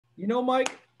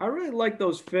Mike, I really like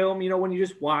those film. When you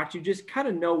just watch, you just kind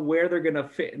of know where they're going to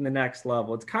fit in the next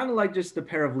level. It's kind of like just a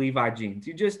pair of Levi jeans.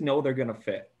 You just know they're going to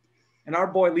fit. And our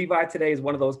boy Levi today is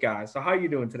one of those guys. So how are you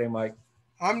doing today, Mike?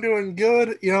 I'm doing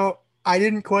good. I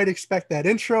didn't quite expect that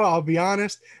intro. I'll be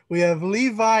honest. We have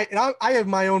Levi, and I have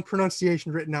my own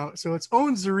pronunciation written out. So it's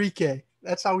Onwuzurike.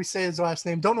 That's how we say his last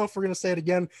name. Don't know if we're going to say it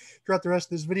again throughout the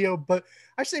rest of this video, but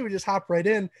I say we just hop right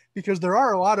in because there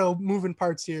are a lot of moving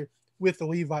parts here with the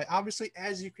Levi. Obviously,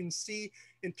 as you can see,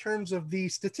 in terms of the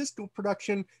statistical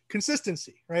production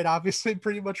consistency, right? Obviously,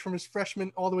 pretty much from his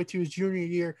freshman all the way to his junior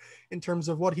year in terms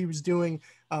of what he was doing,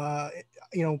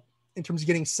 you know, in terms of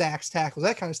getting sacks, tackles,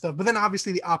 that kind of stuff. But then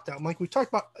obviously the opt out. Like we've talked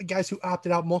about guys who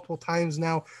opted out multiple times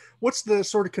now. What's the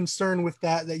sort of concern with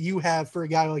that you have for a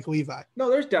guy like Levi? No,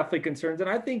 there's definitely concerns. And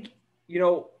I think,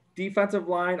 defensive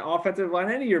line, offensive line,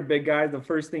 any of your big guys, the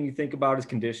first thing you think about is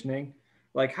conditioning.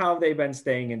 Like how have they been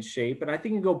staying in shape? And I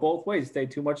think you can go both ways. Stay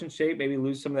too much in shape, maybe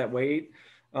lose some of that weight,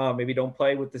 maybe don't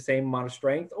play with the same amount of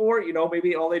strength, or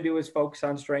maybe all they do is focus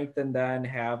on strength and then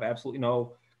have absolutely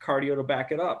no cardio to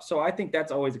back it up. So I think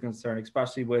that's always a concern,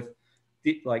 especially with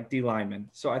D linemen.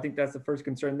 So I think that's the first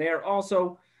concern there.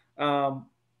 Also,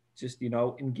 just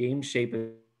in game shape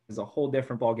is a whole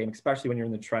different ball game, especially when you're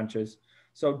in the trenches.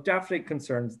 So definitely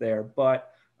concerns there.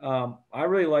 But I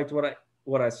really liked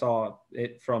what I saw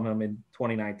from him in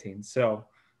 2019. So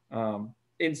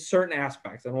in certain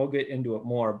aspects, and we'll get into it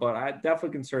more, but I definitely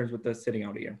concerns with the sitting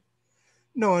out here.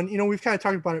 No, and we've kind of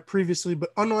talked about it previously,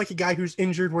 but unlike a guy who's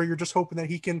injured where you're just hoping that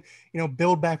he can,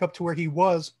 build back up to where he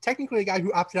was, technically a guy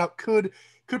who opted out could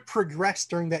progress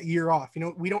during that year off.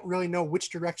 We don't really know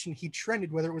which direction he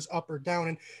trended, whether it was up or down.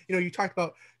 And you talked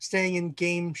about staying in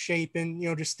game shape and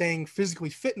just staying physically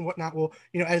fit and whatnot. Well,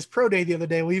 at his pro day the other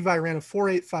day, Levi ran a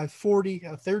 4.85 40,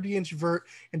 a 30-inch vert,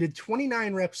 and did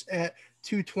 29 reps at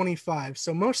 225.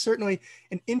 So most certainly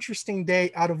an interesting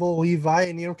day out of old Levi.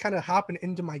 And kind of hopping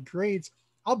into my grades,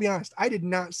 I'll be honest, I did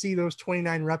not see those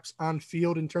 29 reps on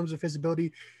field in terms of his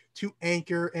ability to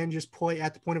anchor and just play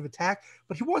at the point of attack,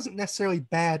 but he wasn't necessarily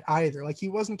bad either. Like he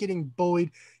wasn't getting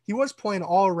bullied. He was playing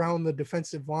all around the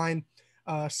defensive line.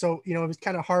 So, it was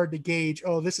kind of hard to gauge,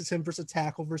 oh, this is him versus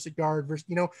tackle versus guard versus,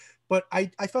 but I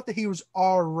thought that he was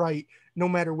all right no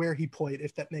matter where he played,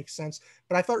 if that makes sense.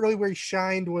 But I thought really where he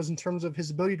shined was in terms of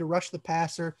his ability to rush the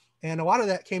passer. And a lot of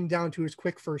that came down to his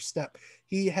quick first step.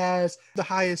 He has the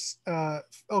highest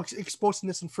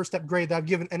explosiveness and first step grade that I've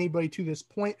given anybody to this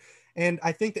point. And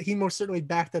I think that he most certainly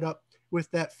backed it up with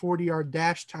that 40-yard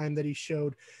dash time that he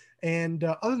showed. And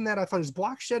other than that, I thought his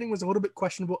block shedding was a little bit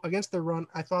questionable against the run.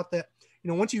 I thought that,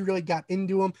 once you really got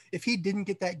into him, if he didn't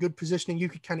get that good positioning, you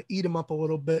could kind of eat him up a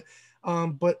little bit.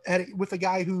 But with a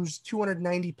guy who's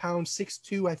 290 pounds,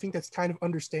 6'2", I think that's kind of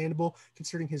understandable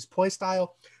considering his play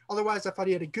style. Otherwise, I thought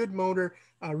he had a good motor,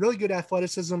 really good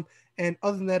athleticism. And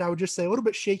other than that, I would just say a little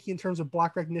bit shaky in terms of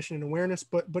block recognition and awareness.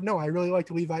 But no, I really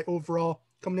liked Levi overall,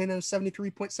 coming in at a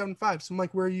 73.75. So,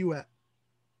 Mike, where are you at?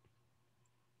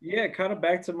 Yeah, kind of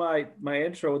back to my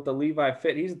intro with the Levi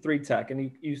fit. He's a 3 tech,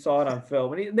 and you saw it on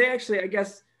film. And they actually, I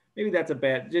guess, maybe that's a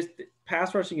bad, just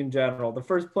pass rushing in general. The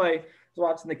first play, I was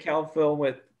watching the Cal film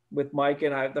with Mike,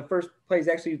 and the first play is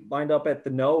actually lined up at the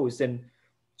nose and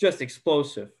just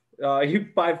explosive. He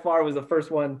by far was the first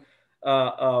one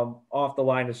off the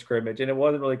line of scrimmage, and it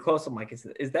wasn't really close. I'm like,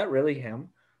 is that really him?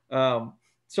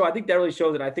 So I think that really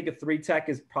shows it. I think a 3 tech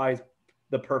is probably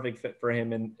the perfect fit for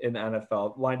him in the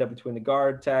NFL, lined up between the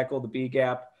guard, tackle, the B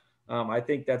gap. I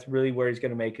think that's really where he's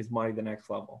going to make his money the next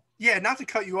level. Yeah, not to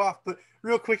cut you off, but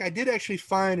real quick, I did actually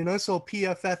find an nice little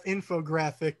PFF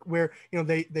infographic where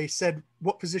they said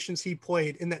what positions he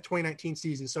played in that 2019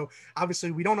 season. So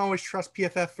obviously, we don't always trust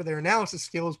PFF for their analysis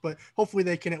skills, but hopefully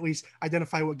they can at least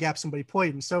identify what gap somebody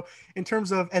played. And so, in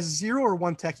terms of as a 0 or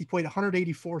 1 tech, he played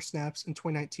 184 snaps in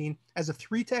 2019. As a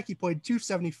 3 tech, he played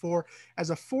 274. As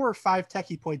a 4 or 5 tech,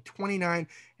 he played 29,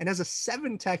 and as a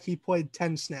 7 tech, he played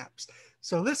 10 snaps.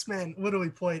 So this man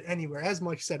literally played anywhere. As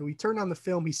Mike said, we turned on the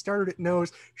film. He started at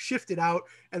nose, shifted out,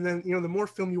 and then, the more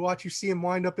film you watch, you see him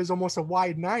wind up as almost a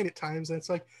wide 9 at times. And it's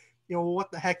like,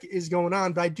 what the heck is going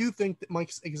on? But I do think that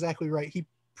Mike's exactly right. He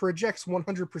projects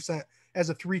 100% as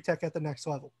a 3 tech at the next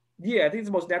level. Yeah, I think it's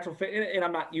the most natural fit. And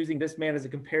I'm not using this man as a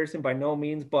comparison by no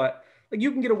means, but like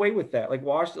you can get away with that. Like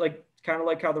kind of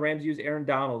like how the Rams use Aaron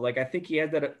Donald. Like I think he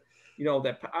has that,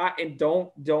 and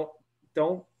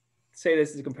don't say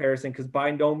this is a comparison because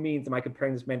by no means am I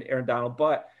comparing this man to Aaron Donald,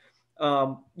 but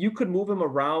you could move him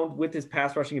around with his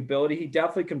pass rushing ability. He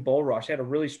definitely can bull rush. He had a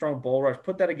really strong bull rush.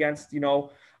 Put that against,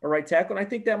 a right tackle, and I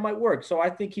think that might work. So I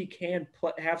think he can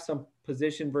have some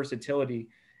position versatility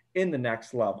in the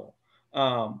next level.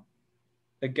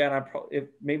 again, if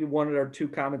maybe one or two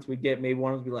comments we get, maybe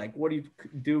one would be like, what do you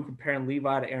do comparing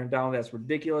Levi to Aaron Donald? That's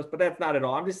ridiculous. But that's not at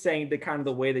all. I'm just saying the kind of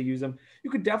the way they use him, you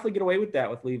could definitely get away with that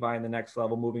with Levi in the next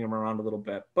level, moving him around a little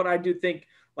bit. But I do think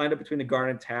lined up between the guard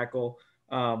and tackle,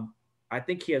 I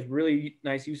think he has really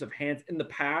nice use of hands in the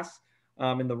pass.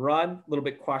 In the run, a little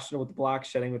bit questionable with the block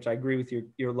shedding, which I agree with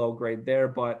your low grade there.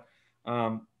 But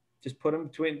just put him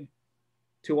between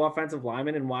two offensive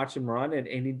linemen and watch him run, and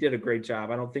he did a great job.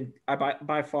 I don't think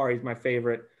by far he's my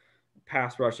favorite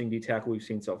pass rushing D tackle we've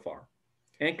seen so far,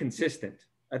 and consistent.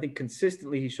 I think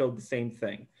consistently he showed the same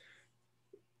thing.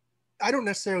 I don't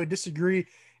necessarily disagree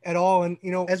at all. And,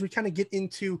 as we kind of get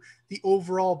into the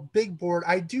overall big board,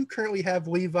 I do currently have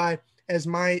Levi as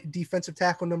my defensive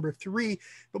tackle number 3.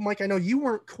 But Mike, I know you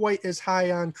weren't quite as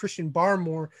high on Christian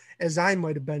Barmore as I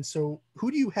might have been. So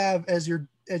who do you have as your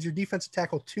defensive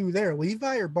tackle 2 there,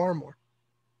 Levi or Barmore?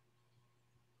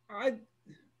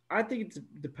 I think it's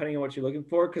depending on what you're looking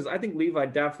for, because I think Levi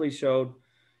definitely showed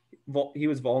he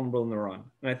was vulnerable in the run.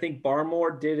 And I think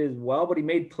Barmore did as well, but he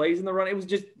made plays in the run. It was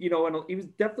just, and he was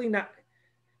definitely not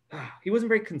 – he wasn't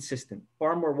very consistent.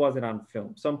 Barmore wasn't on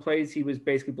film. Some plays he was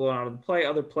basically blown out of the play.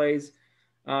 Other plays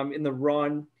in the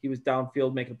run, he was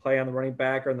downfield making a play on the running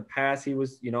back, or in the pass, he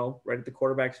was, right at the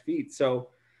quarterback's feet. So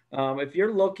if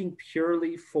you're looking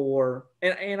purely for –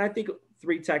 and I think –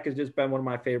 3 tech has just been one of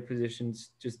my favorite positions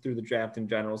just through the draft in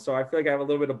general. So I feel like I have a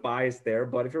little bit of bias there.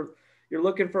 But if you're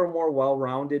looking for a more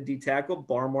well-rounded D tackle,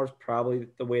 Barmore's probably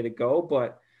the way to go.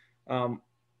 But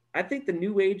I think the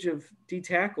new age of D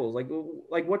tackles, like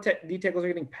what D tackles are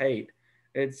getting paid?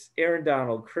 It's Aaron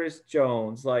Donald, Chris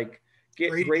Jones, like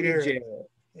Grady Jarrett.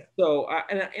 Yeah. So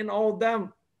and all of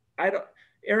them,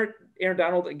 Aaron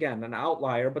Donald, again, an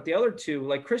outlier, but the other two,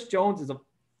 like Chris Jones is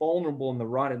vulnerable in the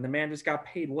run, and the man just got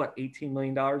paid $18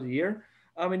 million a year.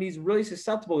 And he's really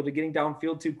susceptible to getting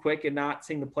downfield too quick and not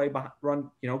seeing the play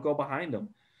go behind him.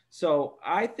 So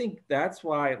I think that's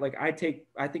why, I think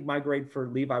my grade for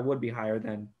Levi would be higher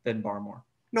than Barmore.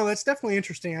 No, that's definitely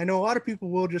interesting. I know a lot of people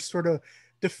will just sort of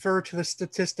defer to the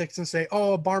statistics and say,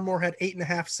 oh, Barmore had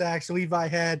 8.5 sacks. Levi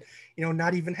had,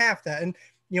 not even half that. And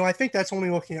I think that's only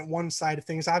looking at one side of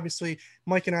things. Obviously,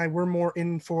 Mike and I were more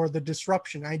in for the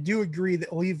disruption. I do agree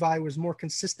that Levi was more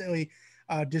consistently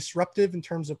disruptive in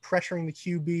terms of pressuring the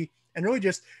QB and really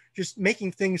just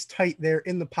making things tight there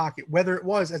in the pocket, whether it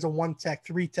was as a 1 tech,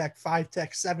 3 tech, 5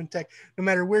 tech, 7 tech, no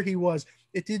matter where he was,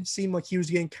 it did seem like he was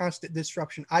getting constant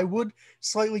disruption. I would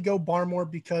slightly go Barmore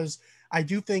because I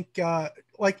do think,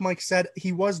 like Mike said,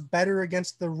 he was better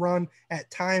against the run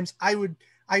at times. I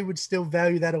would still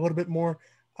value that a little bit more.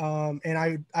 And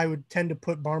I would tend to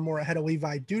put Barmore ahead of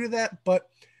Levi due to that. But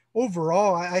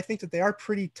overall, I think that they are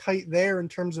pretty tight there in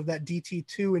terms of that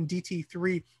DT2 and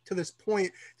DT3 to this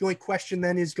point. The only question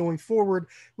then is going forward,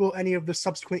 will any of the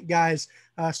subsequent guys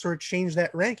sort of change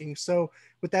that ranking? So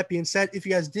with that being said, if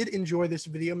you guys did enjoy this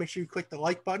video, make sure you click the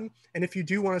like button. And if you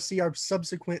do want to see our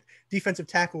subsequent defensive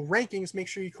tackle rankings, make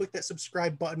sure you click that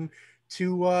subscribe button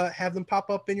to have them pop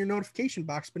up in your notification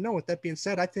box. But no, with that being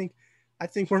said, I think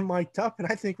we're mic'd up, and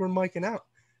I think we're micing out.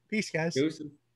 Peace, guys. Deuces.